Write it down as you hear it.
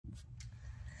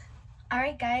All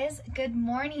right, guys, good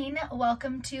morning.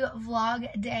 Welcome to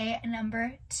vlog day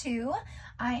number 2.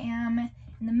 I am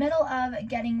in the middle of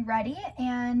getting ready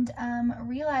and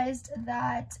realized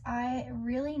that I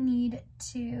really need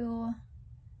to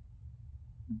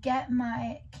get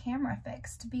my camera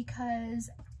fixed because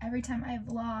every time I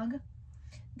vlog,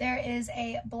 there is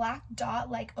a black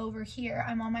dot like over here.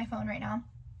 I'm on my phone right now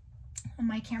and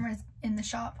my camera's in the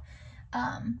shop.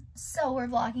 So we're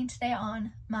vlogging today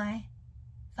on my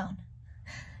phone.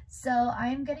 So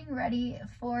I'm getting ready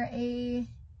for a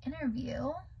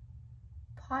interview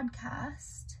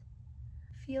podcast.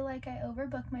 I feel like I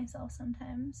overbook myself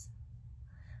sometimes.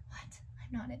 What?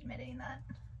 I'm not admitting that.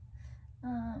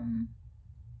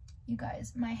 You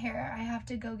guys, my hair, I have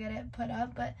to go get it put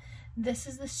up, but this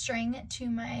is the string to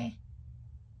my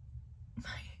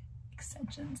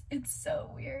extensions. It's so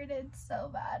weird. It's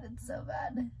so bad. It's so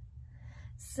bad.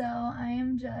 So I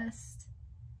am just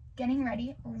getting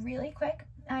ready really quick.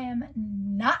 I am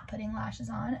not putting lashes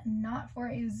on, not for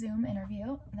a Zoom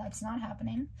interview. That's not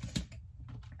happening.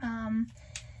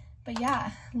 But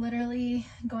yeah, literally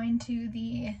going to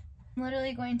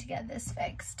get this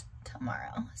fixed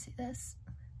tomorrow. See this?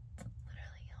 It's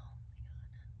literally, oh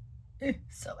my god.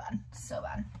 So bad, so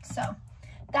bad. So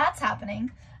that's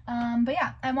happening. But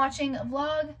yeah, I'm watching a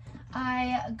vlog.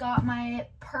 I got my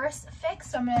purse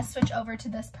fixed, so I'm gonna switch over to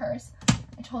this purse.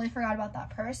 I totally forgot about that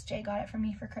purse. Jay got it for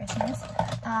me for Christmas.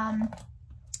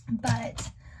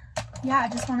 But yeah, I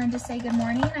just wanted to say good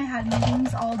morning. I had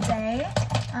meetings all day.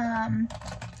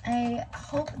 I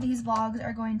hope these vlogs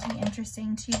are going to be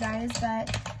interesting to you guys,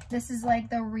 that this is like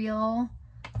the real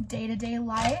day-to-day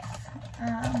life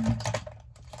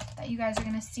that you guys are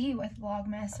gonna see with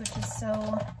Vlogmas, which is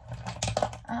so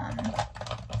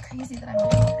crazy that I'm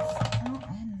doing this. Oh,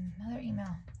 and another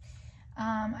email.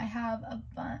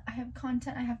 I have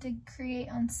content I have to create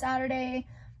on Saturday.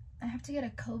 I have to get a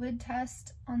COVID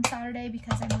test on Saturday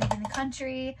because I'm leaving the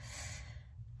country.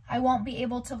 I won't be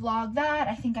able to vlog that.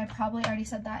 I think I probably already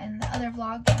said that in the other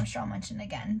vlog, but I'm sure I'll mention it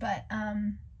again. But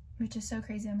which is so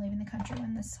crazy, I'm leaving the country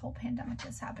when this whole pandemic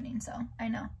is happening. So I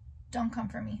know, don't come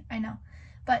for me, I know,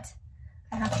 but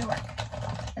I have to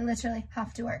work. I literally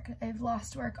have to work. I've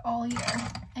lost work all year,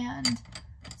 and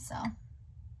so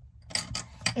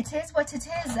it is what it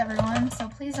is, everyone. So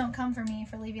please don't come for me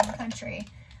for leaving the country.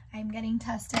 I'm getting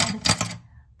tested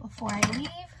before I leave,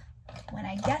 when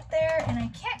I get there, and I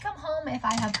can't come home if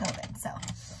I have COVID, so.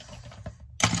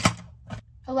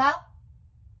 Hello?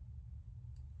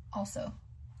 Also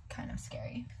kind of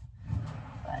scary.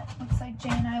 But looks like Jay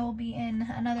and I will be in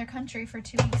another country for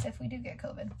 2 weeks if we do get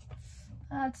COVID.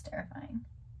 That's terrifying.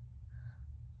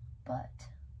 But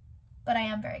I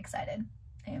am very excited.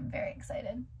 I am very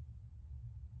excited.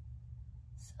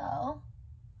 So,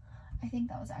 I think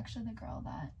that was actually the girl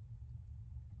that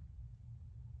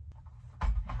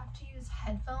I have to use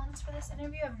headphones for this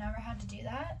interview. I've never had to do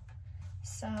that.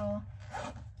 So,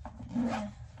 I'm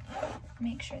gonna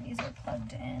make sure these are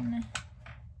plugged in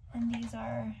and these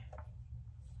are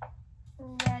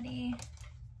ready.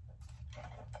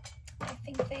 I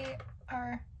think they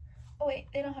are, oh wait,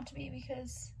 they don't have to be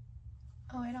because,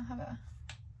 oh, I don't have a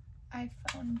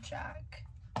iPhone jack.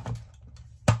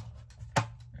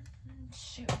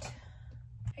 Shoot,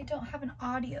 I don't have an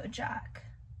audio jack.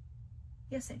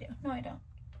 Yes, I do. No, I don't.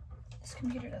 This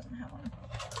computer doesn't have one.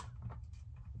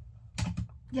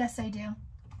 Yes, I do.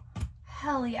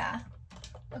 Hell yeah.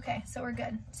 Okay, so we're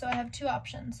good. So I have 2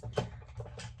 options.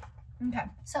 Okay,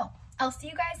 so I'll see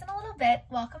you guys in a little bit.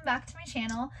 Welcome back to my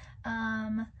channel.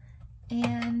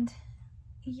 And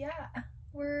yeah,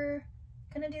 we're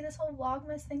gonna do this whole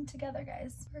Vlogmas thing together,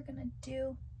 guys. We're gonna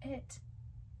do it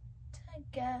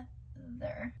together.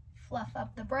 Fluff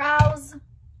up the brows. All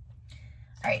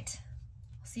right,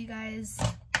 I'll see you guys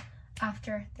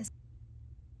after this.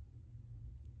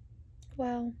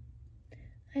 Wow,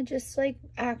 I just like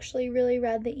actually really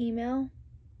read the email.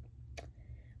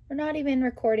 We're not even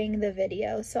recording the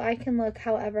video, so I can look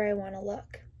however I want to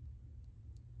look.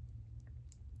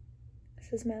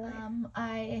 This is my life.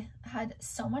 I had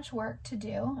so much work to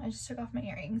do. I just took off my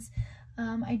earrings.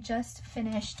 I just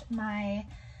finished my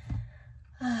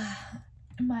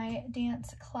my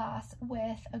dance class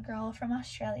with a girl from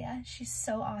Australia. She's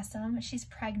so awesome. She's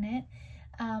pregnant,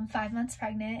 5 months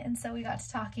pregnant, and so we got to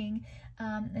talking.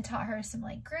 I taught her some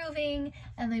like grooving,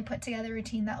 and they put together a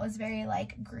routine that was very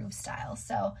like groove style.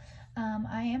 So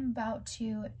I am about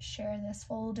to share this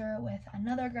folder with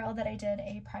another girl that I did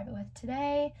a private with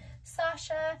today,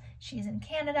 Sasha. She's in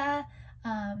Canada.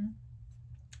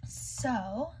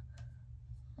 So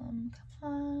come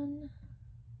on,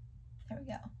 there we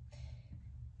go.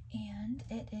 And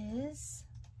it is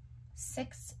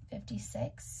 6:50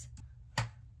 56.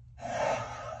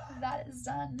 That is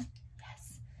done.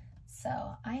 Yes. So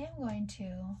I am going to,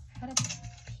 I gotta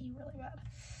pee really bad.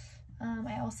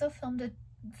 I also filmed a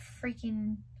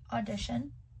freaking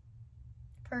audition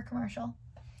for a commercial.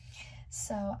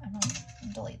 So I'm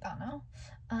gonna delete that now.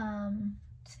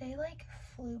 Today like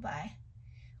flew by.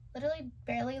 Literally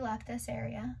barely left this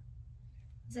area.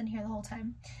 I was in here the whole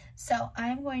time. So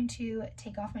I'm going to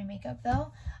take off my makeup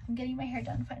though. I'm getting my hair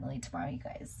done finally tomorrow, you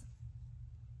guys.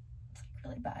 It's like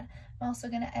really bad. I'm also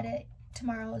gonna edit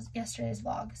yesterday's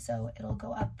vlog, so it'll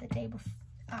go up the day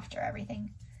after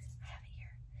everything. I have it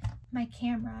here. My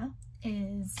camera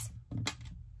is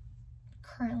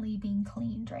currently being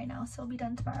cleaned right now, so it'll be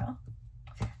done tomorrow.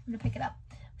 I'm gonna pick it up.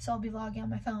 So I'll be vlogging on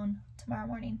my phone tomorrow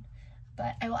morning,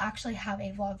 but I will actually have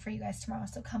a vlog for you guys tomorrow,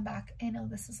 so come back. I know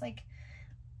this is like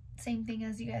same thing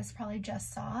as you guys probably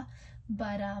just saw,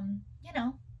 but you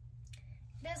know,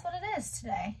 it is what it is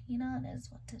today. You know, it is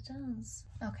what it is.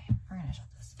 Okay, we're gonna shut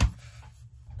this.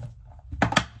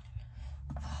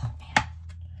 Oh man,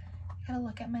 I gotta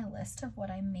look at my list of what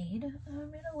I made. I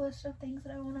made a list of things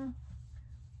that I wanna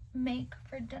make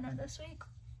for dinner this week,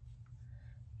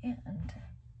 and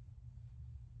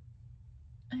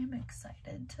I'm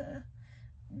excited to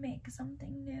make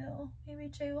something new. Maybe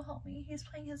Jay will help me. He's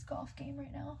playing his golf game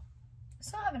right now.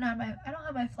 I don't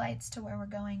have my flights to where we're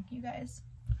going, you guys.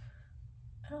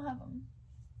 I don't have them,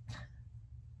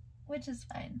 which is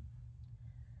fine.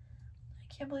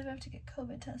 I can't believe I have to get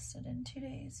COVID tested in 2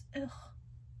 days. Ugh.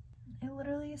 I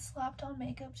literally slapped on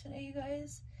makeup today, you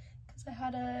guys, because I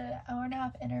had an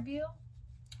hour-and-a-half interview,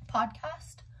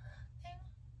 podcast thing,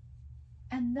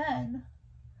 and then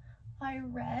I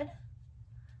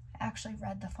actually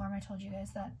read the form. I told you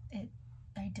guys that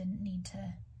I didn't need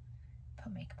to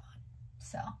put makeup on,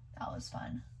 so that was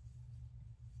fun.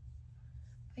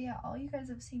 But yeah, all you guys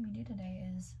have seen me do today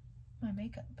is my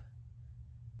makeup.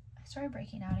 I started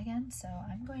breaking out again, so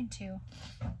I'm going to,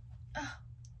 I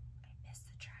missed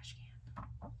the trash can.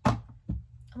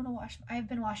 I've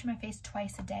been washing my face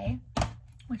twice a day,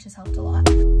 which has helped a lot.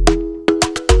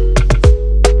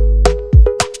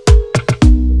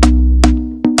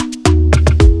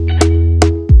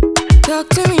 Talk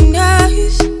to me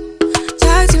nice,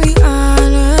 talk to me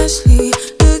honestly.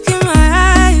 Look in my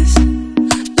eyes,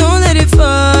 don't let it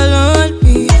fall on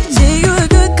me. Say you're a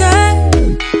good guy,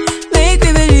 make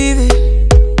me believe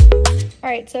it.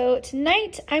 Alright, so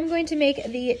tonight I'm going to make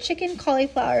the chicken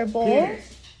cauliflower bowl.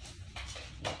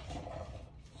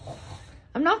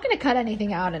 I'm not going to cut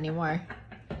anything out anymore.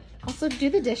 Also, do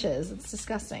the dishes. It's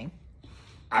disgusting.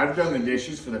 I've done the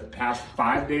dishes for the past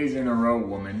 5 days in a row,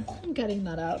 woman. I'm cutting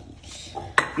that out.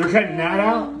 You're cutting that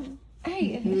out?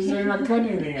 Hey. You're not cutting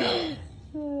anything out.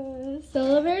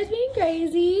 Silver's being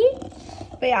crazy.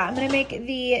 But yeah, I'm going to make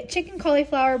the chicken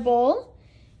cauliflower bowl.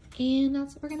 And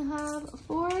that's what we're going to have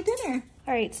for dinner.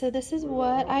 All right, so this is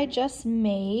what I just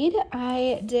made.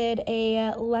 I did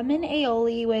a lemon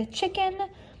aioli with chicken.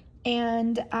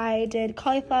 And I did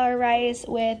cauliflower rice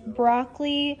with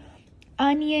broccoli,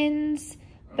 onions,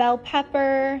 bell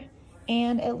pepper,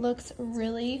 and it looks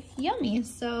really yummy.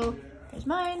 So here's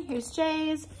mine, here's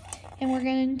Jay's, and we're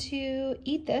going to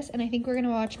eat this, and I think we're going to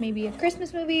watch maybe a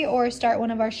Christmas movie or start one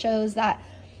of our shows that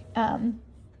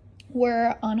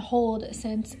were on hold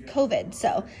since COVID.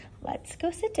 So let's go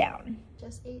sit down.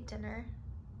 Just ate dinner.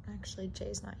 Actually,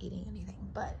 Jay's not eating anything,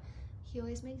 but he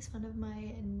always makes fun of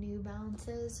my New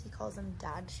Balances. He calls them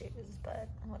dad shoes, but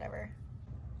whatever.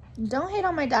 Don't hate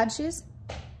on my dad shoes.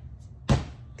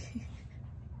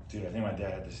 Dude, I think my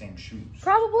dad had the same shoes.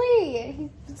 Probably.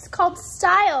 It's called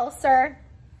style, sir.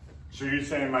 So you're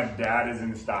saying my dad is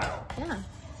in style? Yeah.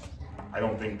 I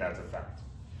don't think that's a fact.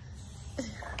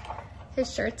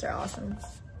 His shirts are awesome.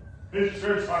 His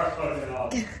shirts are fucking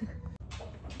awesome.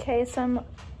 Okay, so I'm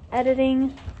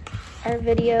editing our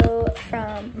video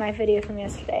from my video from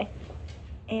yesterday.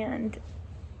 And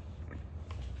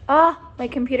my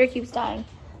computer keeps dying.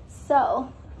 So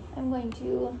I'm going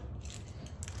to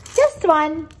just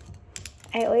one.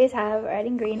 I always have red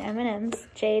and green M&Ms.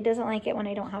 Jay doesn't like it when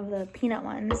I don't have the peanut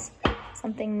ones.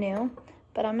 Something new.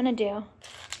 But I'm gonna do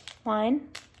one.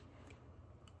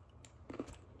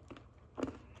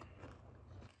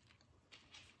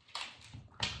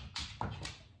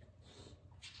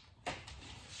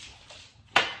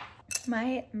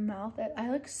 My mouth, I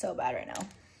look so bad right now.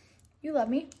 You love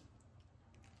me?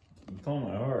 It's on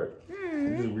my heart.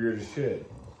 This is weird as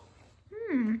shit.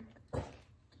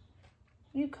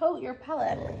 You coat your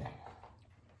palette.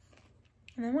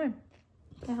 And then what?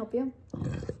 Can I help you?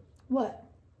 What?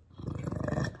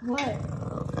 What?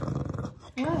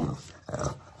 What?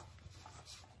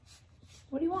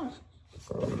 What do you want?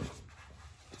 Do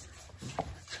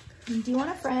you want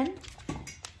a friend?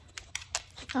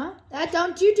 Huh?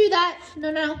 Don't you do that.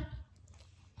 No, no.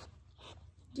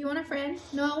 Do you want a friend?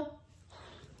 No.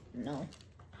 No.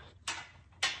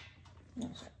 No,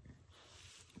 sir.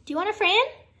 Do you want a friend?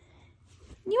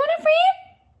 You want a friend?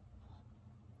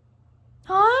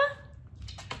 Huh?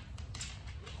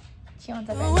 She wants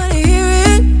a friend. I wanna hear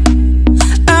it.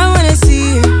 I wanna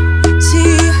see it.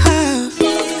 See how.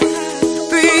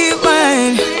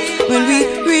 Rewind. When we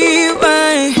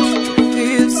rewind,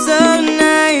 feels so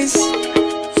nice.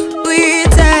 We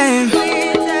time.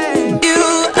 You,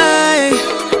 I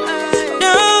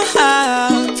know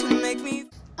how to make me.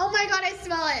 Oh my god, I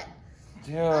smell it.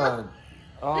 Dude.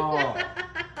 Oh,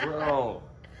 bro.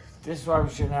 This is why we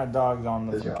shouldn't have dogs on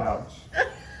the couch.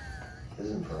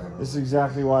 This is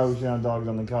exactly why we shouldn't have dogs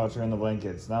on the couch or in the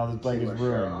blankets. Now this blanket's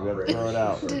ruined. We have to throw it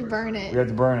out. To burn it. We have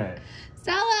to burn it.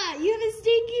 Stella, you have a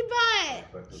stinky butt.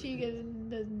 She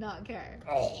does not care.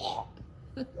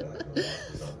 She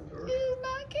does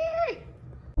not care.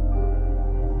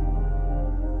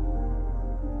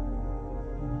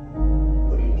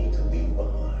 What do you need to leave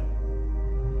behind?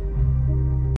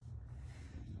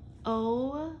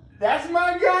 Oh, That's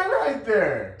my guy right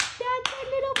there. that's my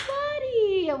little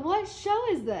buddy. What show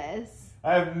is this?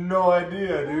 I have no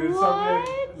idea, dude. It's something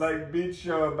What? like beach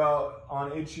show about on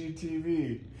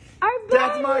HGTV. Our buddy.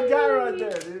 That's my guy right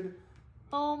there, dude.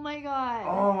 Oh my god.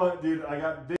 Oh, dude, I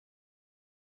got big.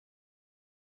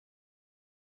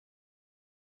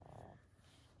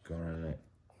 Go on tonight.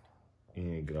 You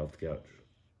need to get off the couch.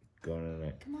 Go on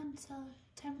tonight. Come on, Stella.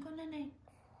 Time to go night.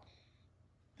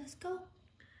 Let's go.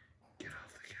 Get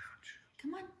off the couch.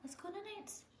 Come on, let's go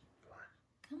night.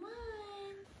 Come on.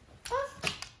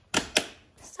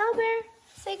 Stella Bear,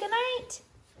 say goodnight.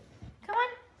 Come on,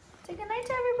 say goodnight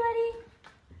to everybody.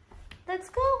 Let's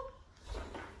go.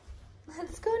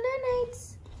 Let's go night.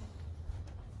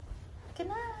 Good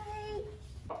night.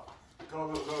 Go, go,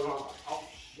 go, go. Oh,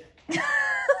 shit.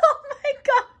 Oh my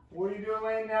god. What are you doing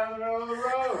laying down in the middle of the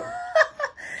road?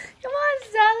 Come on,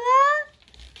 Stella.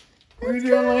 What are you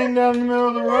doing laying down in the middle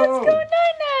of the road? Let's go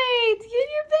night. Get in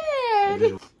your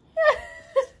bed.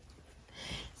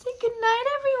 Say goodnight,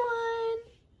 everyone.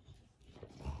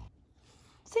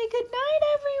 Say goodnight,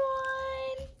 everyone.